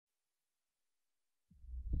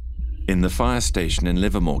In the fire station in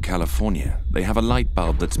Livermore, California, they have a light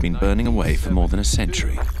bulb that's been burning away for more than a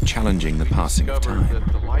century, challenging the passing of time.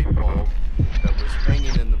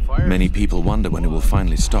 Many people wonder when it will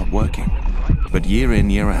finally stop working, but year in,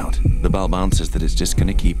 year out, the bulb answers that it's just going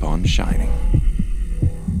to keep on shining.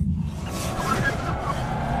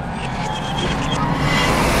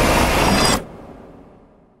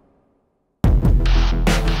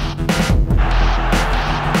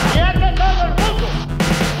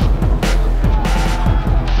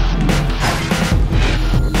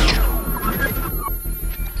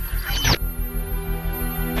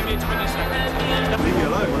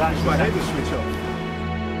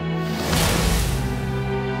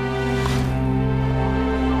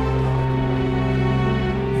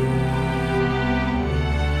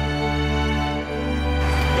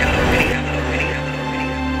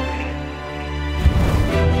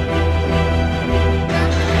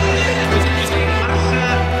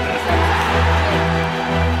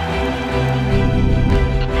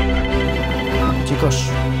 Chicos,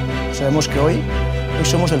 sabemos que hoy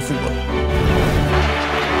somos del fútbol.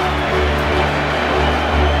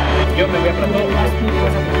 Yo me voy a plató, vas tú,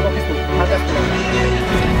 coges tú, mandas tú.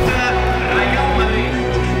 Real Madrid.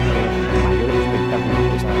 Mayor espectáculo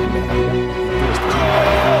de esta envergadura.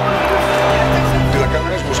 De la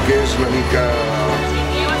càmera es busqués una mica...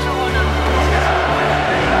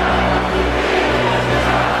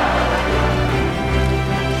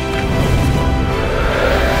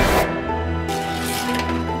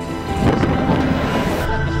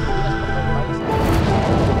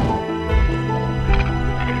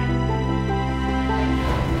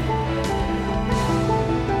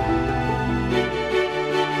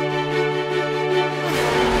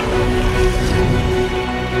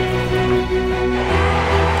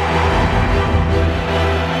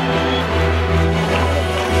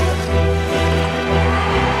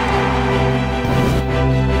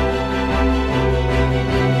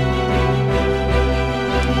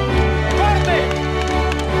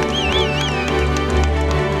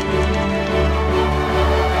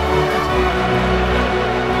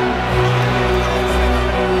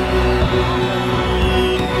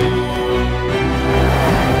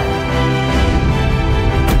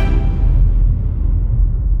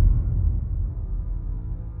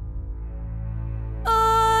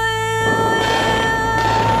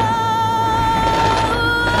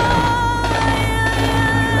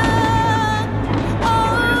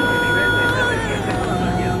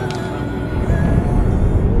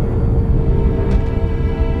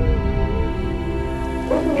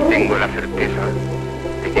 Tengo la certeza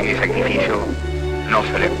de que mi sacrificio no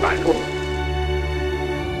será en vano.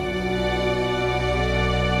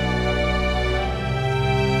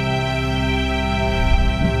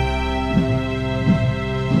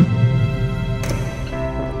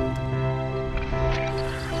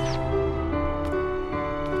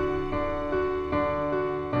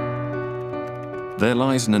 There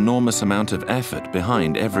lies an enormous amount of effort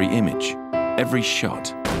behind every image, every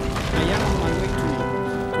shot,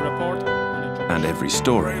 and every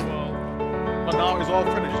story. But now it's all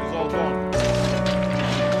finished, it's all gone.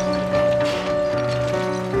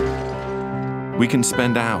 We can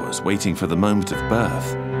spend hours waiting for the moment of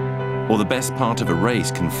birth, or the best part of a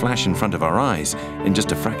race can flash in front of our eyes in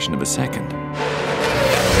just a fraction of a second.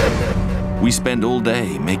 We spend all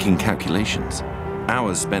day making calculations,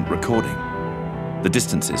 hours spent recording, the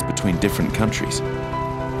distances between different countries.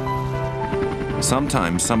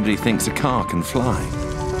 Sometimes somebody thinks a car can fly,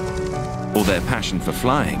 or their passion for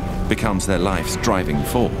flying becomes their life's driving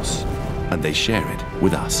force, and they share it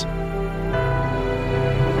with us.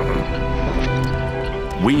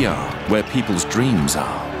 We are where people's dreams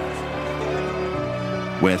are,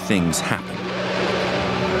 where things happen,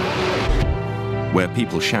 where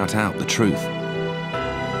people shout out the truth.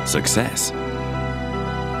 Success.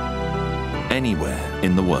 Anywhere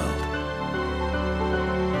in the world,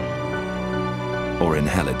 or in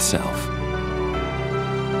hell itself.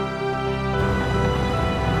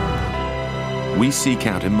 We seek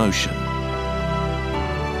out emotion,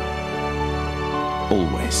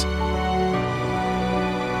 always.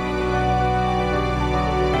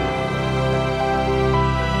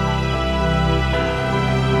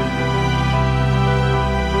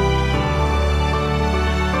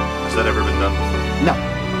 Has that ever been done before? No,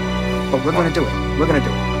 but we're going to do it. We're going to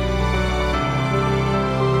do it.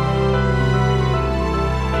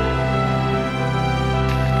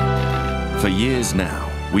 For years now,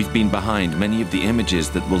 we've been behind many of the images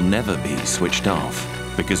that will never be switched off,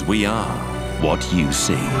 because we are what you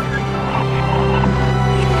see.